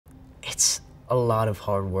It's a lot of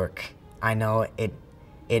hard work. I know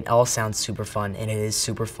it all sounds super fun, and it is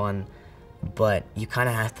super fun, but you kind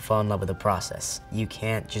of have to fall in love with the process. You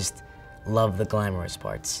can't just love the glamorous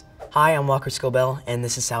parts. Hi, I'm Walker Scobell, and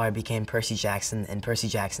this is how I became Percy Jackson and Percy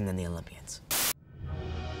Jackson and the Olympians.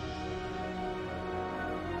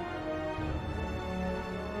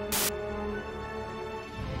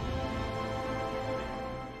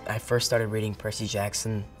 I first started reading Percy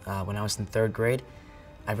Jackson when I was in 3rd grade.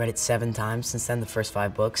 I read it 7 times since then, the first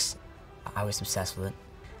 5 books. I was obsessed with it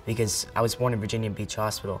because I was born in Virginia Beach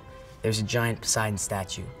Hospital. There's a giant Poseidon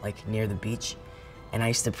statue, like near the beach, and I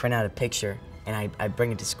used to print out a picture and I'd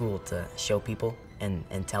bring it to school to show people and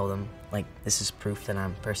tell them, like, this is proof that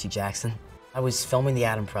I'm Percy Jackson. I was filming The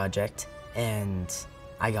Adam Project and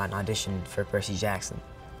I got an audition for Percy Jackson.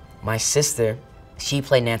 My sister, she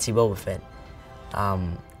played Nancy Boba Fett.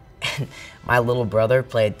 And my little brother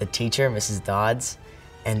played the teacher, Mrs. Dodds,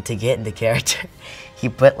 and to get into character, he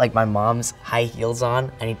put like my mom's high heels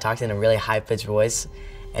on and he talked in a really high-pitched voice.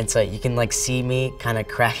 And so you can like see me kind of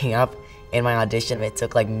cracking up in my audition. It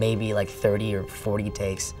took like maybe like 30 or 40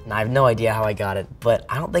 takes. And I have no idea how I got it, but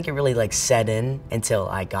I don't think it really like set in until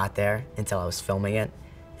I got there, until I was filming it,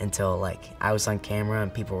 until like I was on camera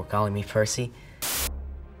and people were calling me Percy.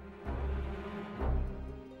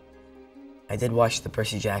 I did watch the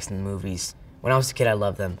Percy Jackson movies. When I was a kid, I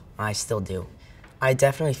loved them. I still do. I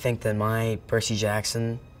definitely think that my Percy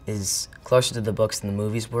Jackson is closer to the books than the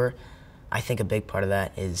movies were. I think a big part of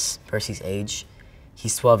that is Percy's age.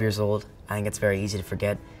 He's 12 years old. I think it's very easy to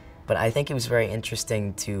forget. But I think it was very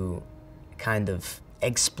interesting to kind of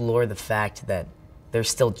explore the fact that they're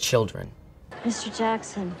still children. Mr.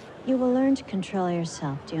 Jackson, you will learn to control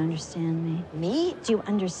yourself. Do you understand me? Me? Do you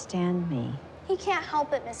understand me? He can't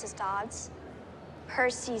help it, Mrs. Dodds.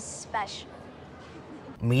 Percy's special.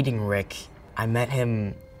 Meeting Rick, I met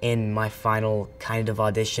him in my final kind of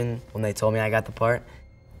audition when they told me I got the part.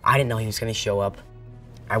 I didn't know he was gonna show up.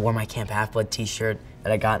 I wore my Camp Half-Blood t-shirt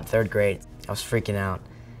that I got in 3rd grade. I was freaking out.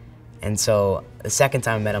 And so the second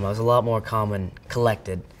time I met him, I was a lot more calm and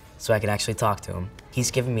collected so I could actually talk to him. He's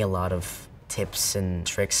given me a lot of tips and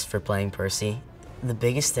tricks for playing Percy. The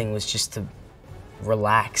biggest thing was just to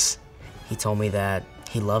relax. He told me that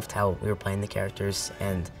he loved how we were playing the characters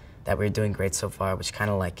and that we were doing great so far, which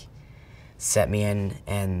kind of like set me in.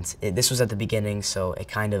 And this was at the beginning, so it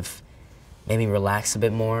kind of made me relax a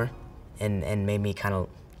bit more and made me kind of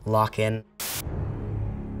lock in.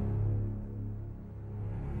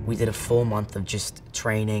 We did a full month of just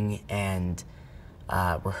training and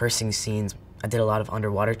rehearsing scenes. I did a lot of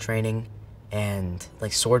underwater training and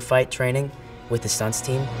like sword fight training with the stunts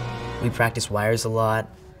team. We practiced wires a lot.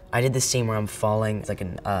 I did this scene where I'm falling, it's like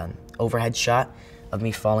an overhead shot of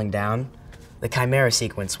me falling down. The Chimera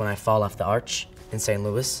sequence when I fall off the arch in St.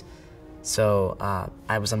 Louis. So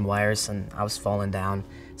I was on wires and I was falling down.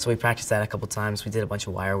 So we practiced that a couple times. We did a bunch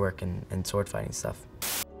of wire work and sword fighting stuff.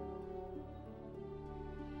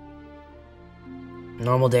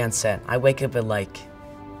 Normal day on set. I wake up at like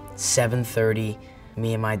 7:30.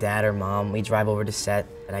 Me and my dad or mom, we drive over to set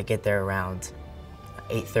and I get there around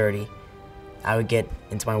 8:30. I would get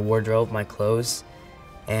into my wardrobe, my clothes,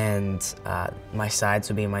 and my sides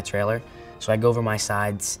would be in my trailer. So I'd go over my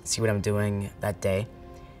sides, see what I'm doing that day,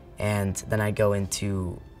 and then I'd go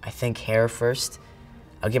into, I think, hair first.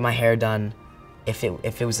 I'll get my hair done. If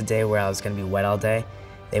it was a day where I was gonna be wet all day,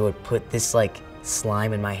 they would put this like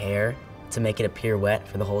slime in my hair to make it appear wet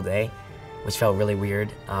for the whole day, which felt really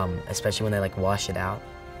weird, especially when they like wash it out.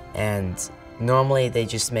 And normally they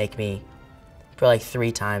just make me for like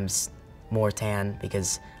 3 times more tan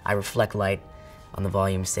because I reflect light on the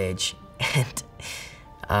volume stage.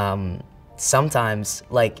 And sometimes,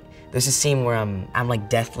 like, there's a scene where I'm like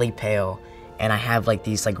deathly pale and I have like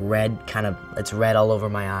these like red it's red all over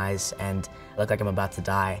my eyes and I look like I'm about to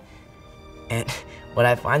die. And what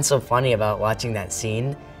I find so funny about watching that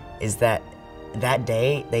scene is that that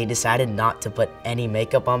day they decided not to put any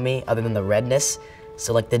makeup on me other than the redness.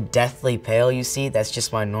 So like the deathly pale you see, that's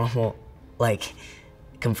just my normal like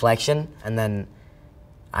complexion. And then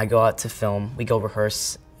I go out to film. We go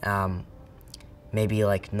rehearse maybe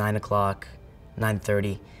like 9 o'clock,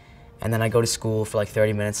 9:30. And then I go to school for like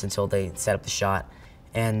 30 minutes until they set up the shot.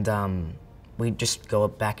 And we just go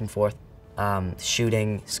back and forth,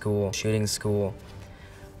 shooting, school, shooting, school.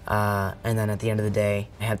 And then at the end of the day,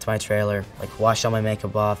 I head to my trailer, like wash all my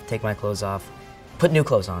makeup off, take my clothes off, put new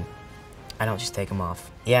clothes on. I don't just take them off.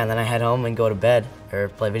 Yeah, and then I head home and go to bed or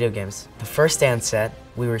play video games. The first day on set,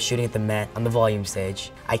 we were shooting at the Met on the volume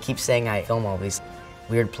stage. I keep saying I film all these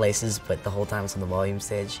weird places, but the whole time it's on the volume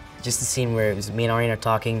stage. Just the scene where it was me and Arian are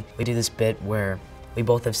talking. We do this bit where We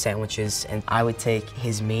both have sandwiches, and I would take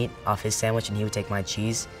his meat off his sandwich and he would take my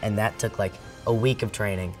cheese, and that took like a week of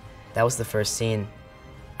training. That was the first scene.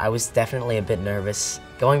 I was definitely a bit nervous.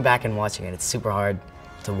 Going back and watching it, it's super hard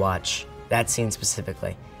to watch, that scene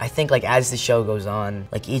specifically. I think like as the show goes on,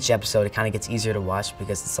 like each episode, it kind of gets easier to watch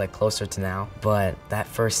because it's like closer to now. But that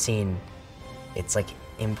first scene, it's like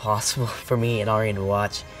impossible for me and Arian to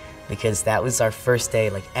watch because that was our first day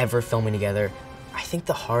like ever filming together. I think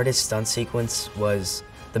the hardest stunt sequence was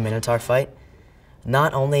the Minotaur fight.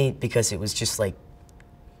 Not only because it was just like,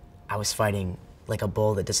 I was fighting like a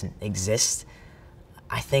bull that doesn't exist.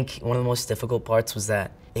 I think one of the most difficult parts was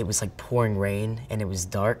that it was like pouring rain and it was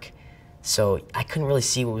dark. So I couldn't really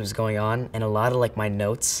see what was going on, and a lot of like my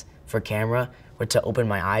notes for camera were to open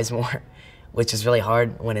my eyes more, which is really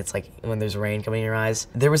hard when it's like, when there's rain coming in your eyes.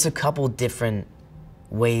 There was a couple different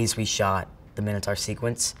ways we shot the Minotaur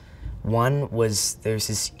sequence. One was, there's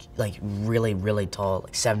this like really, really tall,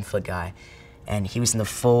 like 7-foot guy, and he was in the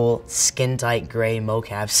full skin-tight gray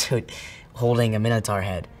mocap suit holding a Minotaur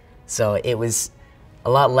head. So it was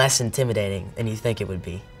a lot less intimidating than you think it would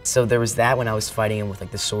be. So there was that when I was fighting him with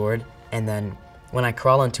like the sword, and then when I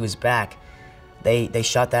crawl onto his back, they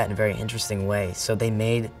shot that in a very interesting way. So they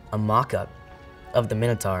made a mock-up of the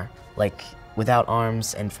Minotaur, like without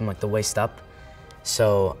arms and from like the waist up.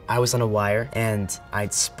 So I was on a wire and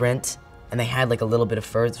I'd sprint, and they had like a little bit of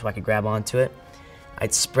fur so I could grab onto it.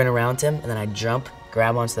 I'd sprint around him and then I'd jump,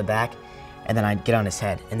 grab onto the back, and then I'd get on his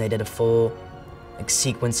head. And they did a full like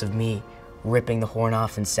sequence of me ripping the horn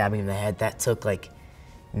off and stabbing him in the head. That took like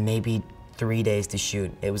maybe 3 days to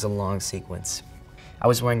shoot. It was a long sequence. I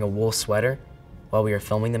was wearing a wool sweater while we were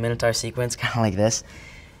filming the Minotaur sequence, kind of like this.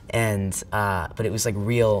 And, but it was like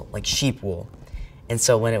real, like sheep wool. And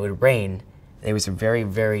so when it would rain, there was a very,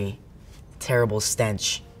 very terrible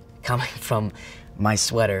stench coming from my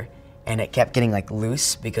sweater. And it kept getting like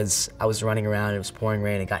loose because I was running around, it was pouring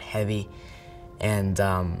rain, it got heavy. And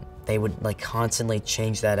they would like constantly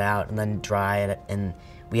change that out and then dry it. And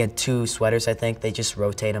we had 2 sweaters, I think. They just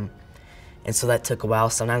rotate them. And so that took a while.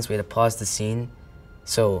 Sometimes we had to pause the scene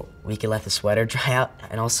so we could let the sweater dry out.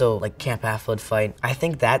 And also like Camp Half-Blood fight. I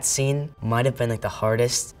think that scene might have been like the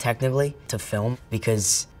hardest technically to film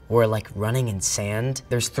because we're like running in sand.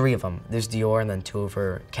 There's 3 of them. There's Dior and then 2 of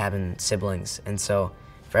her cabin siblings. And so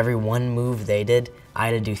for every 1 move they did, I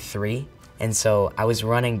had to do 3. And so I was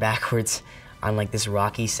running backwards on like this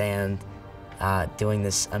rocky sand, doing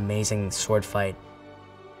this amazing sword fight.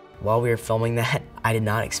 While we were filming that, I did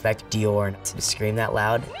not expect Dior to scream that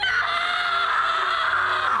loud. No!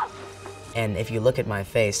 And if you look at my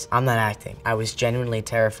face, I'm not acting. I was genuinely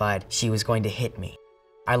terrified she was going to hit me.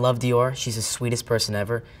 I love Dior, she's the sweetest person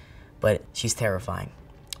ever, but she's terrifying,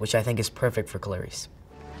 which I think is perfect for Clarice.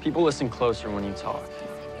 People listen closer when you talk.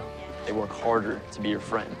 They work harder to be your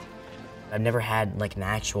friend. I've never had like an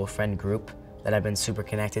actual friend group that I've been super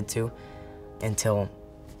connected to until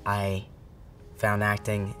I found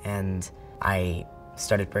acting and I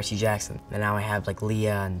started Percy Jackson. And now I have like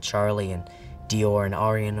Leah and Charlie and Dior and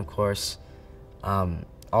Arian, of course.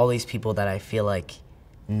 All these people that I feel like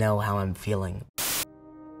know how I'm feeling.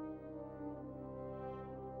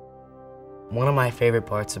 One of my favorite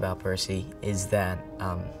parts about Percy is that,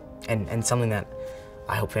 and something that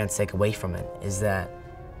I hope fans take away from it, is that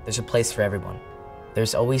there's a place for everyone.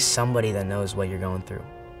 There's always somebody that knows what you're going through.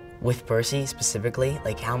 With Percy specifically,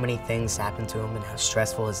 like how many things happen to him and how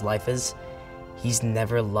stressful his life is, he's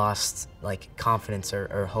never lost like confidence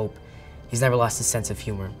or hope. He's never lost his sense of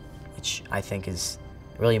humor, which I think is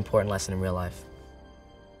a really important lesson in real life.